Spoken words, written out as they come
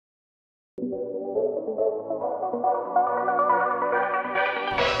So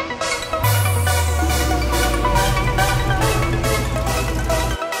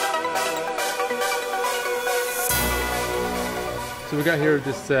we got here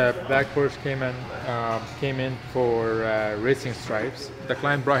this black Porsche Cayman came in for racing stripes. The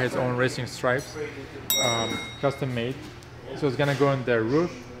client brought his own racing stripes, custom made. So it's gonna go on the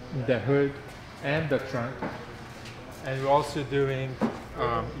roof, the hood, and the trunk. And we're also doing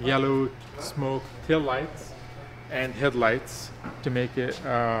yellow smoke tail lights and headlights to make it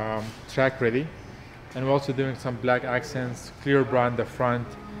track ready. And we're also doing some black accents, clear bra in the front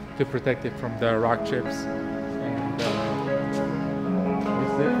to protect it from the rock chips. And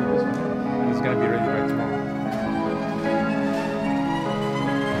that's it for this one. And it's gonna be ready by tomorrow.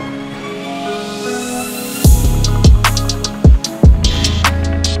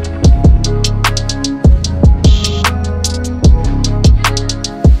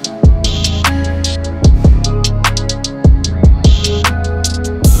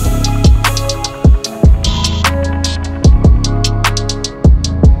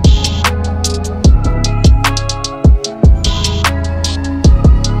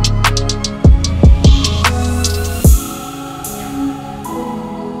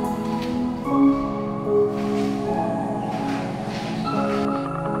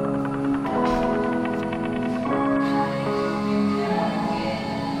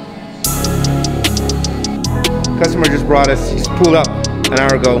 Customer just brought us, he's pulled up an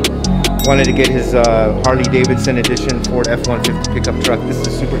hour ago, wanted to get his Harley Davidson edition Ford F-150 pickup truck. This is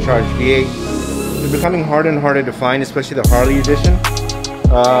a supercharged V8. They're becoming harder and harder to find, especially the Harley edition.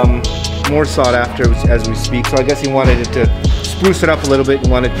 More sought after as we speak, so I guess he wanted it to spruce it up a little bit.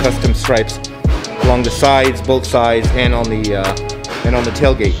 He wanted custom stripes along the sides, both sides, and on the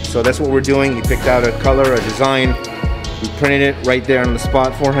tailgate. So that's what we're doing. He picked out a color, a design. We printed it right there on the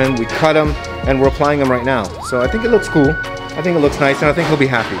spot for him. We cut them, and we're applying them right now. So I think it looks cool. I think it looks nice, and I think he'll be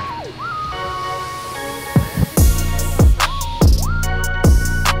happy.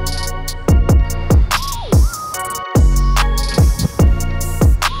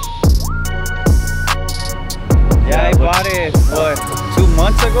 Yeah, I bought it, what, 2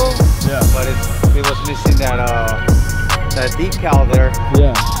 months ago? Yeah. But it was missing that decal there.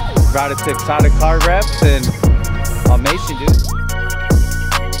 Yeah. Brought it to Exotic Car Reps, and amazing, dude.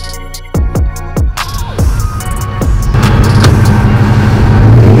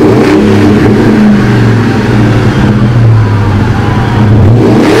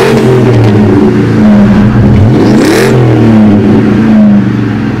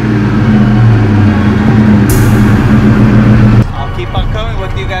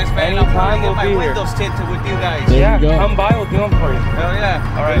 Windows tinted with you guys. Yeah, come by, we'll do them for you. Hell yeah.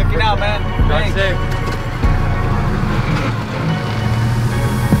 All right. Looking out, man. Drive safe.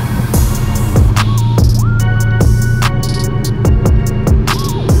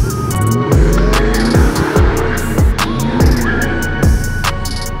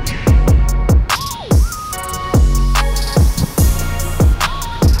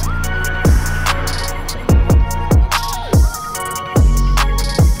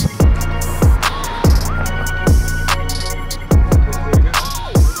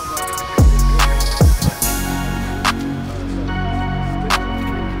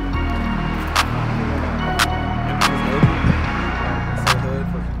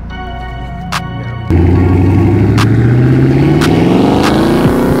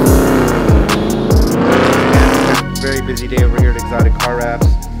 Busy day over here at Exotic Car Wraps.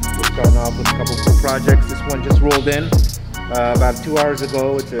 We're starting off with a couple cool projects. This one just rolled in about 2 hours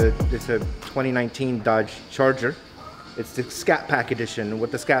ago. It's a 2019 Dodge Charger. It's the ScatPack edition.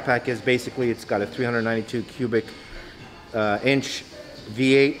 What the ScatPack is, basically, it's got a 392 cubic inch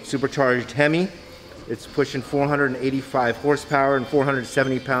V8 supercharged Hemi. It's pushing 485 horsepower and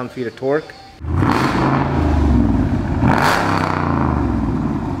 470 pound-feet of torque.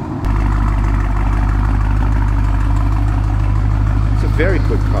 Very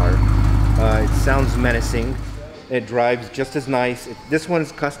quick car. It sounds menacing. It drives just as nice. This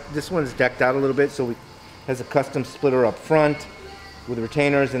one's decked out a little bit, so it has a custom splitter up front with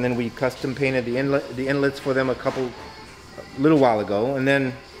retainers, and then we custom painted the inlets for them a little while ago. And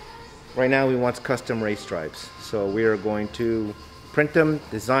then right now we want custom race stripes. So we are going to print them,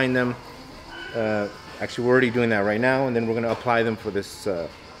 design them. Actually, we're already doing that right now, and then we're going to apply them for this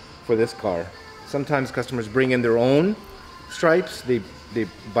car. Sometimes customers bring in their own stripes. They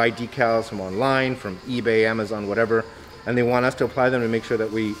buy decals from online, from eBay, Amazon, whatever, and they want us to apply them to make sure that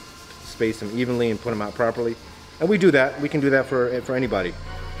we space them evenly and put them out properly. And we do that. We can do that for anybody.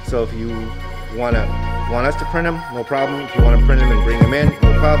 So if you want us to print them, no problem. If you want to print them and bring them in,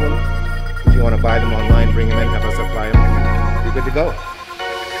 no problem. you want to buy them online, bring them in, have us apply them. You're good to go.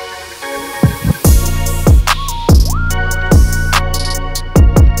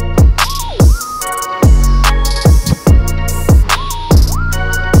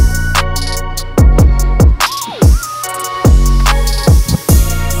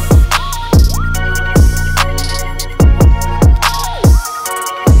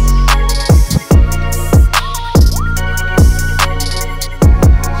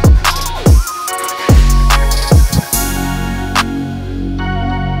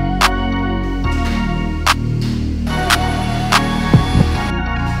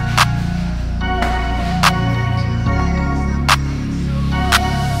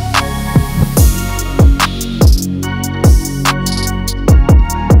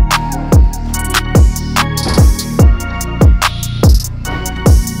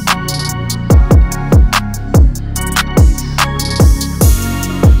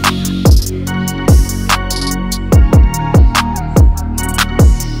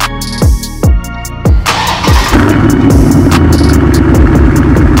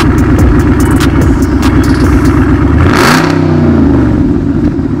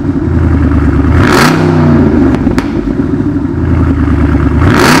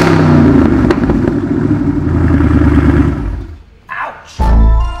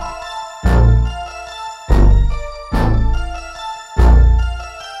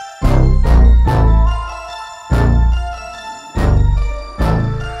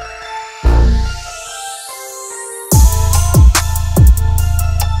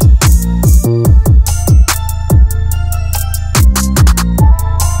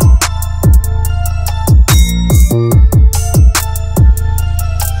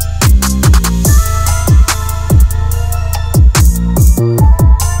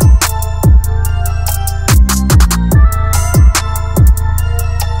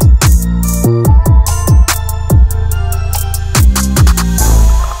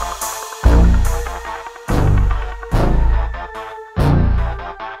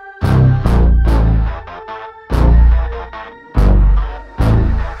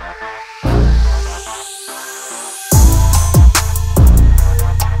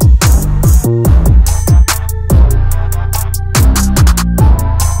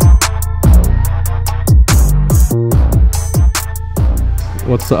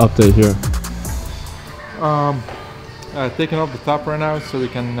 What's the update here? Taking off the top right now so we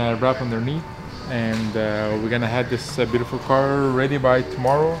can wrap underneath, and we're gonna have this beautiful car ready by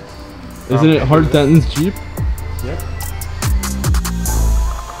tomorrow. Isn't it Hart Denton's Jeep? Yep.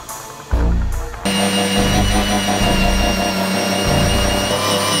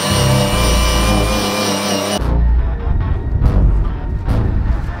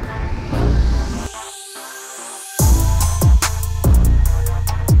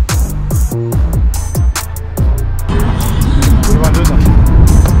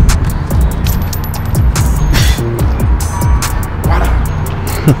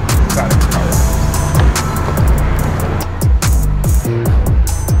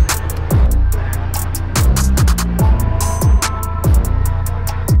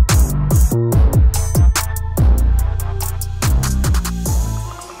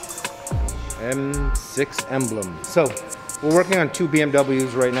 M6 emblem. So we're working on two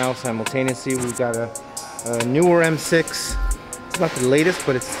BMWs right now simultaneously. We've got a newer M6. It's not the latest,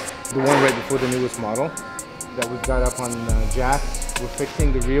 but it's the one right before the newest model that we've got up on jack. We're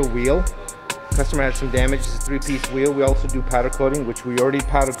fixing the rear wheel. Customer had some damage. It's a three-piece wheel. We also do powder coating, which we already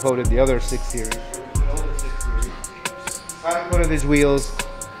powder coated the other 6 Series. Powder coated these wheels.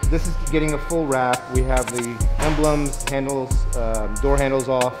 This is getting a full wrap. We have the emblems, handles, door handles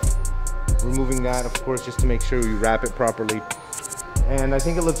off. Removing that, of course, just to make sure we wrap it properly. And I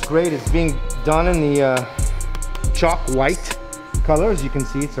think it looks great. It's being done in the chalk white color. As you can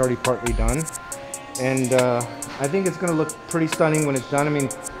see, it's already partly done. And I think it's gonna look pretty stunning when it's done. I mean,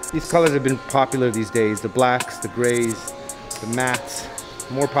 these colors have been popular these days. The blacks, the grays, the mattes,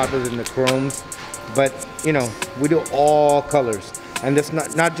 more popular than the chromes. But, you know, we do all colors. And that's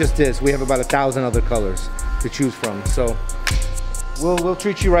not just this. We have about 1,000 other colors to choose from. So we'll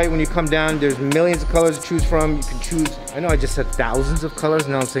treat you right when you come down. There's millions of colors to choose from. You can choose, I know I just said thousands of colors,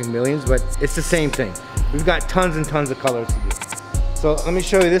 now I'm saying millions, but it's the same thing. We've got tons and tons of colors to do. So let me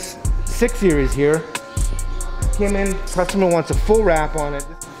show you this 6 Series here. Came in, customer wants a full wrap on it.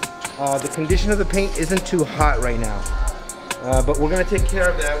 The condition of the paint isn't too hot right now, but we're gonna take care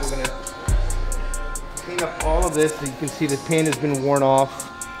of that. We're gonna clean up all of this. So you can see the paint has been worn off.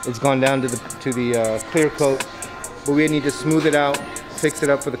 It's gone down to the clear coat. But we need to smooth it out, fix it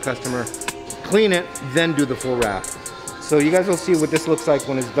up for the customer, clean it, then do the full wrap. So you guys will see what this looks like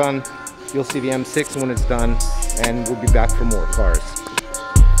when it's done. You'll see the M6 when it's done, and we'll be back for more cars.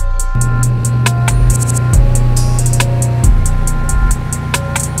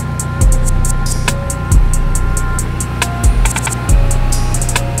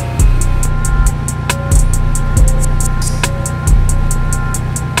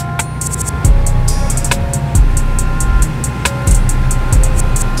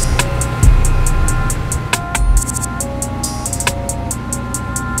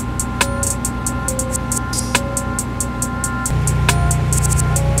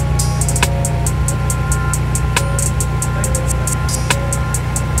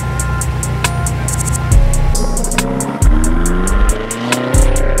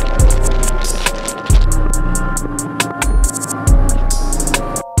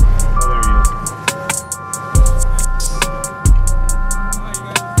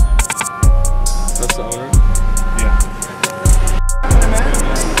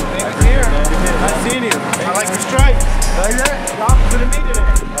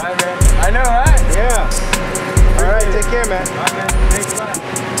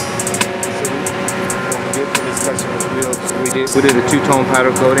 We did a two-tone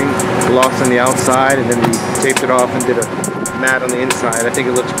powder coating, gloss on the outside, and then we taped it off and did a matte on the inside. I think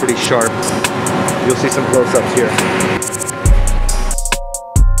it looks pretty sharp. You'll see some close-ups here.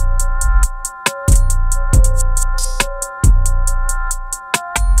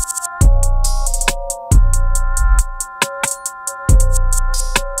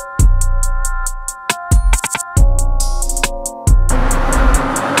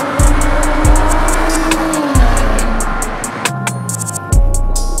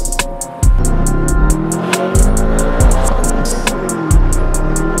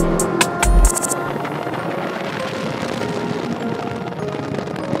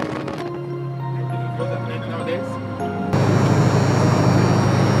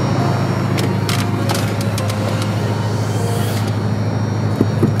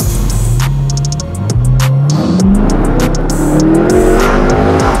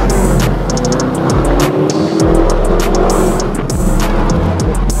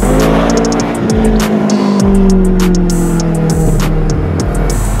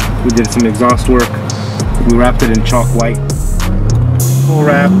 We did some exhaust work. We wrapped it in chalk white. Full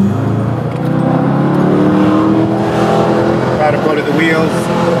wrap. Powder coated the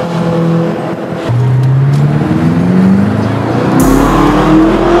wheels.